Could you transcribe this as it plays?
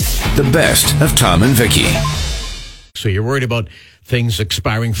The best of Tom and Vicki. So you're worried about things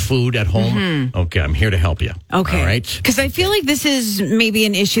expiring, food at home? Mm-hmm. Okay, I'm here to help you. Okay. All right? Because I feel like this is maybe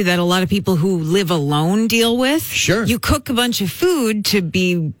an issue that a lot of people who live alone deal with. Sure. You cook a bunch of food to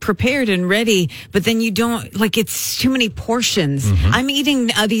be prepared and ready, but then you don't, like, it's too many portions. Mm-hmm. I'm eating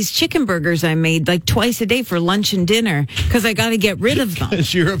these chicken burgers I made like twice a day for lunch and dinner because I got to get rid of them.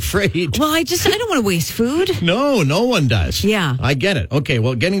 Because you're afraid. Well, I don't want to waste food. No one does. Yeah. I get it. Okay,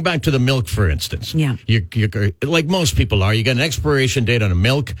 well, getting back to the milk, for instance. Yeah. You're like most people are, you got an expiration date on a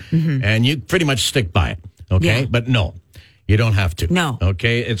milk, mm-hmm. and you pretty much stick by it. Okay? Yeah. But no, you don't have to. No.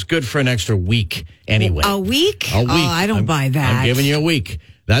 Okay? It's good for an extra week anyway. A week? A week. Oh, I don't buy that. I'm giving you a week.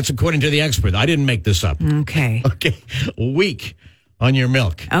 That's according to the expert. I didn't make this up. Okay. Okay. A week on your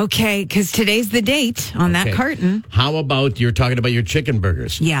milk. Okay, because today's the date on that carton. How about you're talking about your chicken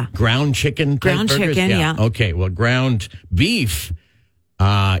burgers? Yeah. Ground chicken type Ground burgers? chicken, yeah. Okay, well, ground beef,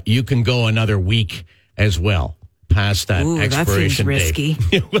 you can go another week as well. Past that expiration that seems risky.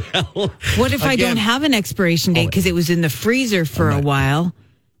 date. Well, what if I don't have an expiration date because it was in the freezer for a while?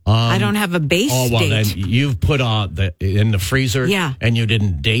 I don't have a base date. Then you've put in the freezer, yeah, and you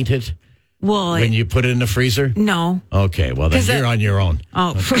didn't date it. Well, when you put it in the freezer? No. Okay, well then you're on your own.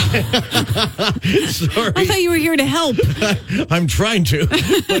 Oh, sorry. I thought you were here to help. I'm trying to,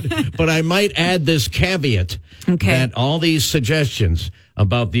 but I might add this caveat that all these suggestions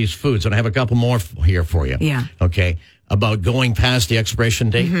about these foods, and I have a couple more here for you. Yeah. Okay. About going past the expiration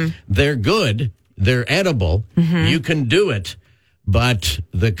date. Mm-hmm. They're good. They're edible. Mm-hmm. You can do it, but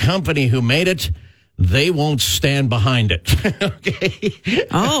the company who made it, they won't stand behind it. Okay.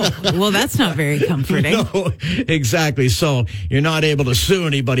 Oh, well, that's not very comforting. No, exactly. So you're not able to sue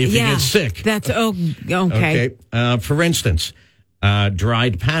anybody if you get sick. That's okay. For instance,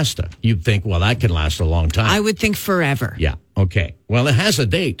 dried pasta. You'd think, well, that can last a long time. I would think forever. Yeah. Okay. Well, it has a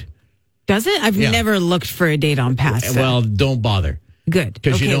date. Does it? I've never looked for a date on pasta. Well, don't bother. Good.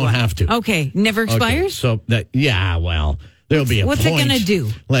 Because you don't have to. Okay. Never expires? Okay. So well, there'll be a What's point. it going to do?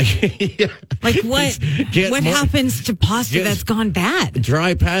 Like what happens to pasta that's gone bad?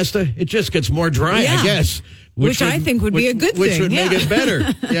 Dry pasta? It just gets more dry, I guess. Which I think would be a good thing. Which would make it better.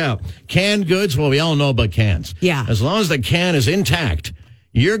 Yeah. Canned goods, well, we all know about cans. Yeah. As long as the can is intact,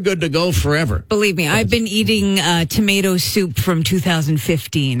 you're good to go forever. Believe me, I've been eating tomato soup from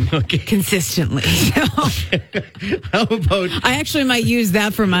 2015 consistently. So. How about... I actually might use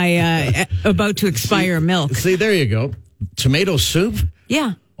that for my about to expire milk. See, there you go. Tomato soup?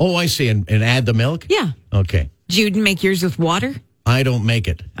 Yeah. Oh, I see. And add the milk? Yeah. Okay. Do you make yours with water? I don't make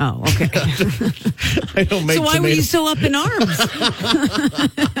it. Oh, okay. I don't make. So why were you so up in arms?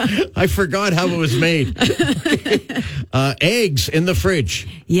 I forgot how it was made. Eggs in the fridge.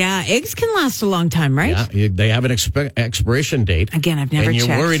 Yeah, eggs can last a long time, right? Yeah, they have an expiration date. Again, I've never checked. And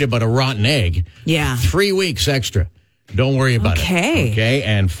you're worried about a rotten egg. Yeah. 3 weeks extra. Don't worry about it. Okay.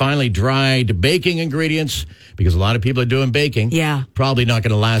 And finally, dried baking ingredients, because a lot of people are doing baking. Yeah. Probably not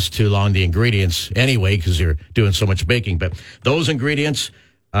going to last too long, the ingredients, anyway, because you're doing so much baking. But those ingredients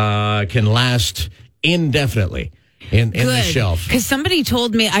can last indefinitely in the shelf. Because somebody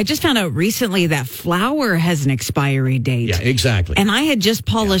told me, I just found out recently that flour has an expiry date. Yeah, exactly. And I had just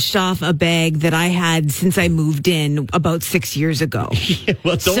polished off a bag that I had since I moved in about 6 years ago.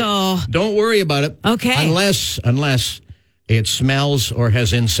 Well, don't worry about it. Okay. Unless it smells or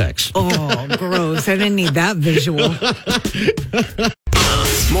has insects. Oh, gross. I didn't need that visual.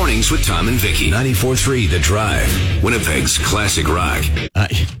 Mornings with Tom and Vicki. 94.3 The Drive. Winnipeg's classic rock.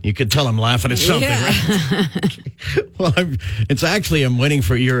 You could tell I'm laughing at something, right? Well, I'm waiting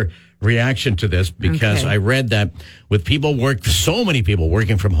for your reaction to this because I read that with so many people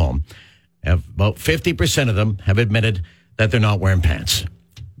working from home, about 50% of them have admitted that they're not wearing pants.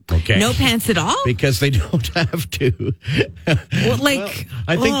 Okay. No pants at all? Because they don't have to.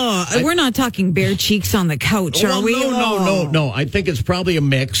 We're not talking bare cheeks on the couch, are we? No. I think it's probably a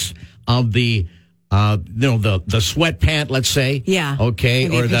mix of the sweat pant, let's say. Yeah. Okay.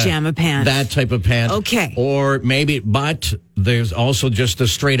 Maybe or pajama pants. That type of pant. Okay. Or maybe, but there's also just the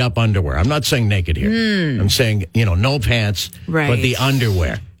straight up underwear. I'm not saying naked here. I'm saying, no pants, but the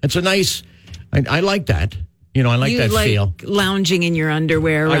underwear. It's a nice, I like that. I like that feel. Lounging in your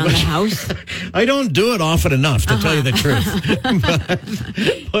underwear around the house? I don't do it often enough, to tell you the truth.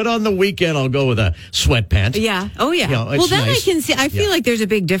 But on the weekend, I'll go with a sweatpants. Yeah. Oh, yeah. Well, then nice. I can see. I feel like there's a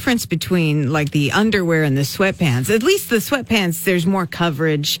big difference between like the underwear and the sweatpants. At least the sweatpants, there's more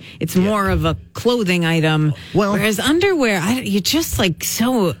coverage. It's more of a clothing item. Well, whereas underwear, you're just like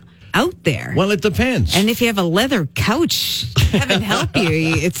so. out there. Well, it depends. And if you have a leather couch, heaven help you,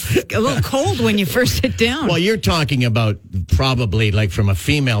 it's a little cold when you first sit down. Well, you're talking about probably like from a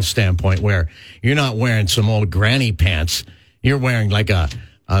female standpoint where you're not wearing some old granny pants. You're wearing like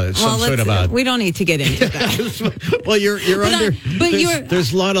we don't need to get into that. Well, you're under.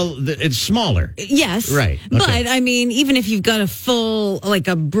 There's a lot of. It's smaller. Yes, right. Okay. But I mean, even if you've got a full, like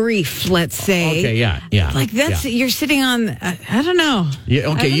a brief, let's say. Okay. Yeah. Like that's you're sitting on. I don't know. Yeah.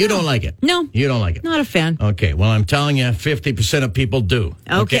 Okay. You don't like it. No. You don't like it. Not a fan. Okay. Well, I'm telling you, 50% of people do.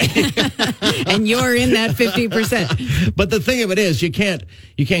 Okay. And you're in that 50%. But the thing of it is, you can't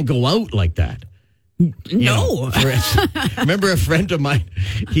go out like that. No. Remember a friend of mine,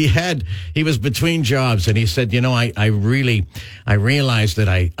 he was between jobs and he said, I realized that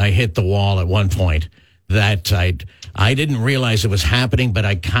I hit the wall at one point, that I didn't realize it was happening, but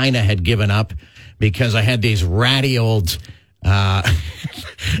I kind of had given up because I had these ratty old, kind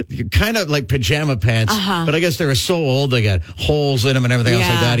of like pajama pants, but I guess they were so old, they got holes in them and everything else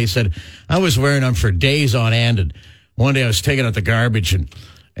like that. He said, I was wearing them for days on end, and one day I was taking out the garbage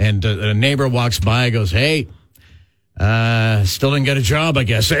and a neighbor walks by and goes, hey, still didn't get a job, I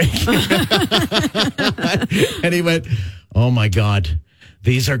guess, eh? And he went, oh, my God,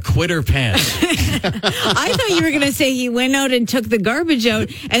 these are quitter pants. I thought you were going to say he went out and took the garbage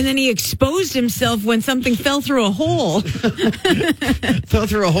out, and then he exposed himself when something fell through a hole. Fell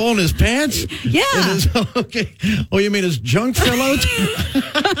through a hole in his pants? Yeah. Okay. Oh, you mean his junk fell out?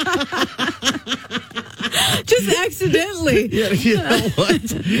 Just accidentally. Yeah, you know what?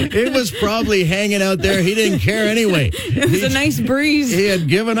 It was probably hanging out there. He didn't care anyway. It was a nice breeze. He had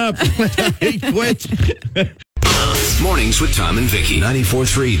given up. He quit. Mornings with Tom and Vicki.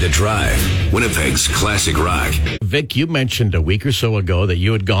 94.3 The Drive. Winnipeg's classic rock. Vic, you mentioned a week or so ago that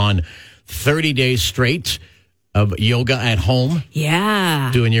you had gone 30 days straight of yoga at home.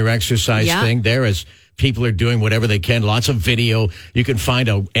 Yeah. Doing your exercise thing there as people are doing whatever they can. Lots of video. You can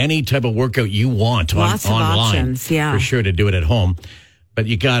find any type of workout you want Lots of online. Options, yeah. For sure to do it at home. But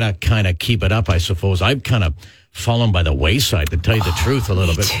you got to kind of keep it up, I suppose. I've kind of fallen by the wayside, to tell you the truth a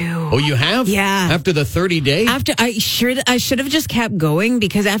little bit. Too. Oh, you have? Yeah. After the 30 days? I should have just kept going,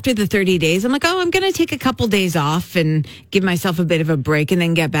 because after the 30 days, I'm like, I'm going to take a couple days off and give myself a bit of a break and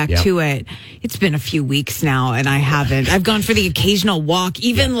then get back to it. It's been a few weeks now and I haven't. I've gone for the occasional walk.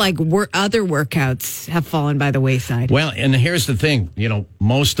 Even like other workouts have fallen by the wayside. Well, and here's the thing,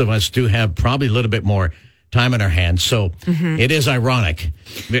 most of us do have probably a little bit more time in our hands, so it is ironic.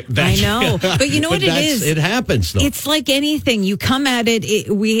 I know, but you know what it is? It happens, though. It's like anything. You come at it.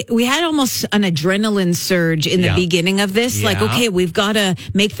 We had almost an adrenaline surge in the beginning of this. Yeah. Like, okay, we've got to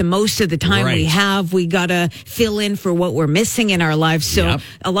make the most of the time we have. We got to fill in for what we're missing in our lives. So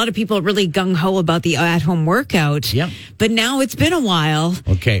a lot of people are really gung-ho about the at-home workout. Yep. But now it's been a while.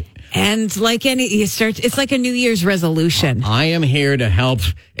 Okay. And like it's like a New Year's resolution. I am here to help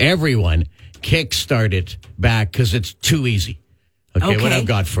everyone kickstart it back, because it's too easy. Okay, what I've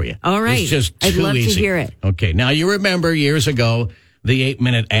got for you. All right. It's just too easy. I'd love to hear it. Okay, now you remember years ago the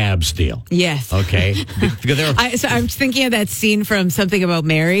 8-minute abs deal. Yes. Okay. So I'm thinking of that scene from Something About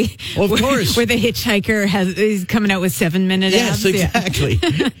Mary. Of course. Where the hitchhiker is coming out with 7-minute abs. Yes, exactly.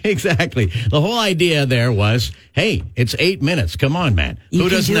 Exactly. The whole idea there was, hey, it's 8 minutes. Come on, man. Who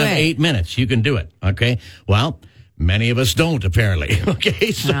doesn't have 8 minutes? You can do it. Okay. Well, many of us don't, apparently.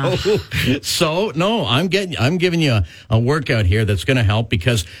 Okay, so no, I'm giving you a workout here that's going to help,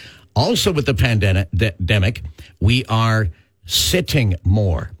 because also with the pandemic, we are sitting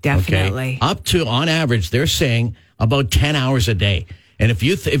more. Definitely. Okay? Up to, on average, they're saying about 10 hours a day. And if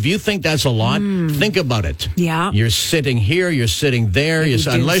you think that's a lot, think about it. Yeah. You're sitting here, you're sitting there.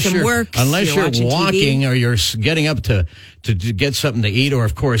 Unless you're walking TV. Or you're getting up to get something to eat, or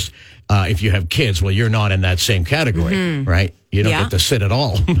of course, if you have kids, well, you're not in that same category, right? You don't get to sit at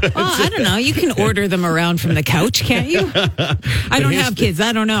all. Well, I don't know. You can order them around from the couch, can't you? I don't have kids.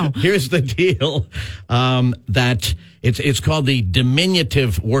 I don't know. Here's the deal, that it's called the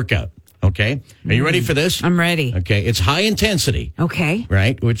diminutive workout. Okay. Are you ready for this? I'm ready. Okay. It's high intensity. Okay.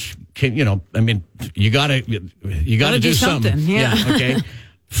 Right. Which can, you gotta do something. Yeah. Okay.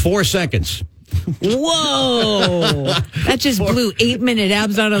 4 seconds. Whoa. That just blew 8-minute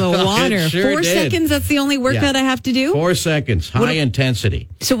abs out of the water. It sure 4 did. seconds. That's the only workout I have to do. 4 seconds. High intensity.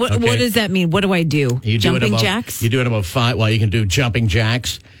 So what does that mean? What do I do? Jumping jacks? You do it about 5. Well, you can do jumping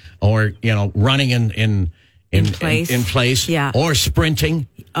jacks, or, running in place. Yeah. Or sprinting.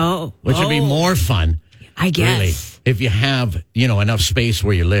 Oh. Which would be more fun. I guess. if you have, enough space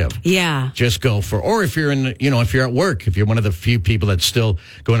where you live. Yeah. Just go for, or if you're if you're at work, if you're one of the few people that's still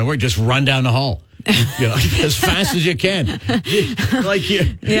going to work, just run down the hall. As fast as you can.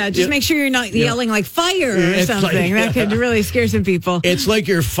 Just make sure you're not yelling like fire or something. That could really scare some people. It's like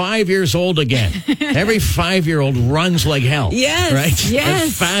you're 5 years old again. Every 5-year-old runs like hell. Yes. Right? Yes.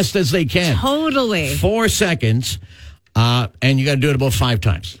 As fast as they can. Totally. 4 seconds, and you got to do it about 5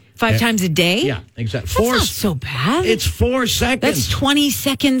 times. 5 times a day? Yeah, exactly. That's not so bad. It's 4 seconds. That's 20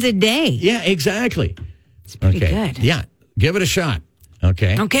 seconds a day. Yeah, exactly. It's pretty good. Yeah, give it a shot.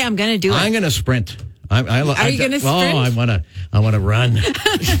 Okay. Okay, I'm going to do it. I'm going to sprint. Are you going to sprint? Oh, I want to run.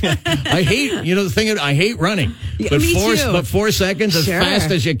 I hate, the thing is, I hate running. But me too. But 4 seconds as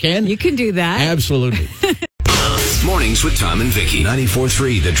fast as you can. You can do that. Absolutely. Mornings with Tom and Vicki.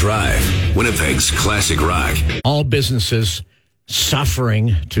 94.3 The Drive. Winnipeg's classic rock. All businesses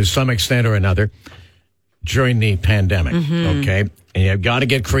suffering to some extent or another during the pandemic. Okay. And you've got to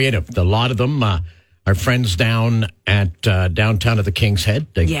get creative. A lot of them, our friends down at downtown at the King's Head,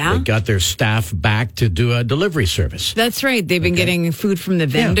 they got their staff back to do a delivery service. That's right. They've been getting food from the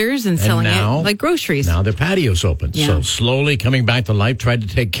vendors and selling it like groceries. Now their patio's open. Yeah. So slowly coming back to life, tried to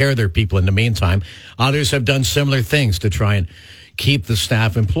take care of their people in the meantime. Others have done similar things to try and keep the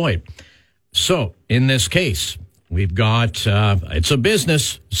staff employed. So in this case, we've got, it's a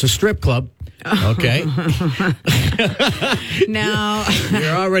business. It's a strip club. Okay. Now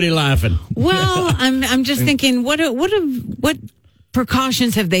you're already laughing. Well, I'm just thinking, what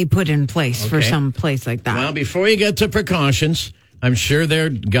precautions have they put in place for some place like that? Well, before you get to precautions, I'm sure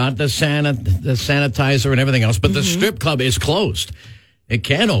they've got the sanitizer and everything else, but the strip club is closed. It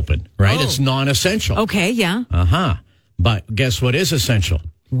can't open, right? Oh. It's non-essential. Okay, yeah. But guess what is essential?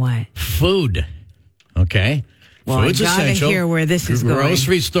 What? Food. Okay. Well, Food's I gotta essential. hear where this is going.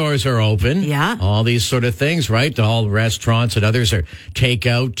 Grocery stores are open. Yeah. All these sort of things, right? All restaurants and others are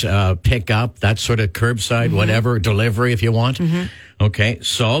takeout, pick up, that sort of curbside, whatever, delivery if you want. Okay.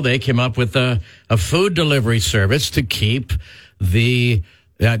 So they came up with a food delivery service to keep the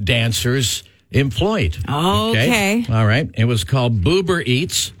dancers employed. Okay. All right. It was called Boober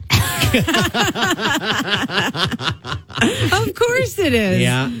Eats. Of course it is.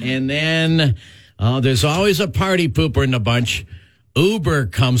 Yeah. And then... there's always a party pooper in the bunch. Uber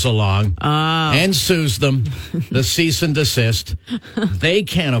comes along and sues them. The cease and desist. They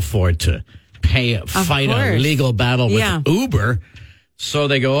can't afford to fight a legal battle with Uber. So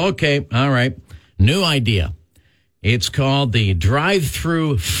they go, okay, all right, new idea. It's called the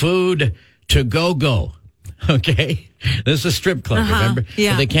drive-through food to go. Okay? This is a strip club, remember?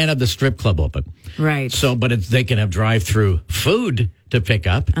 Yeah. But they can't have the strip club open. Right. So, but they can have drive-through food to pick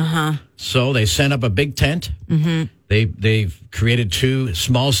up. So they set up a big tent. They've created 2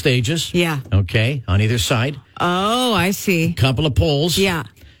 small stages. Yeah. Okay, on either side. Oh, I see. Couple of poles. Yeah.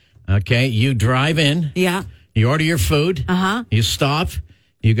 Okay, you drive in. Yeah. You order your food. You stop.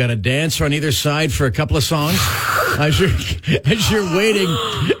 You got to dance on either side for a couple of songs as you're waiting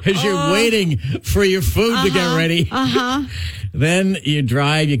for your food to get ready. Then you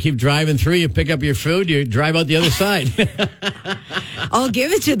drive. You keep driving through. You pick up your food. You drive out the other side. I'll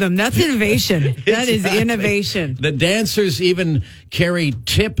give it to them. That's innovation. That is innovation. The dancers even carry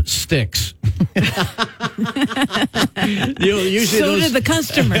tip sticks. So do the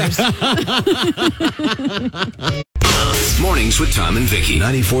customers. Mornings with Tom and Vicki.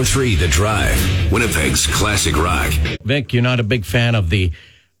 94.3 The Drive. Winnipeg's classic rock. Vic, you're not a big fan of the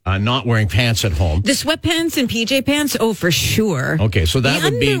not wearing pants at home. The sweatpants and PJ pants? Oh, for sure. Okay, so that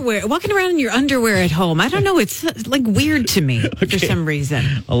would be... Walking around in your underwear at home. I don't know. It's like weird to me for some reason.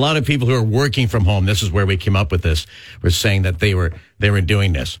 A lot of people who are working from home, this is where we came up with this, were saying that they were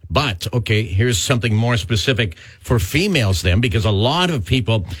doing this. But, okay, here's something more specific for females then, because a lot of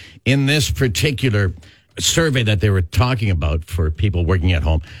people in this particular survey that they were talking about for people working at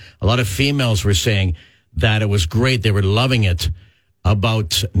home, a lot of females were saying that it was great. They were loving it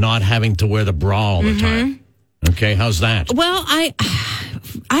about not having to wear the bra all the time. Okay, how's that? Well, I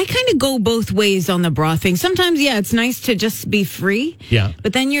kind of go both ways on the bra thing. Sometimes, it's nice to just be free. Yeah.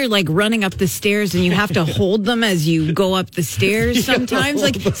 But then you're like running up the stairs and you have to hold them as you go up the stairs sometimes.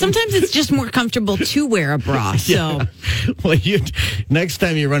 Sometimes it's just more comfortable to wear a bra. So. Yeah. Well, next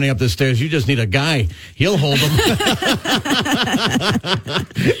time you're running up the stairs, you just need a guy. He'll hold them.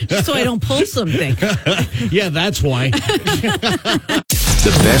 Just so I don't pull something. Yeah, that's why. The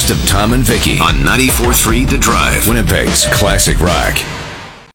best of Tom and Vicki on 94.3 The Drive. Winnipeg's classic rock.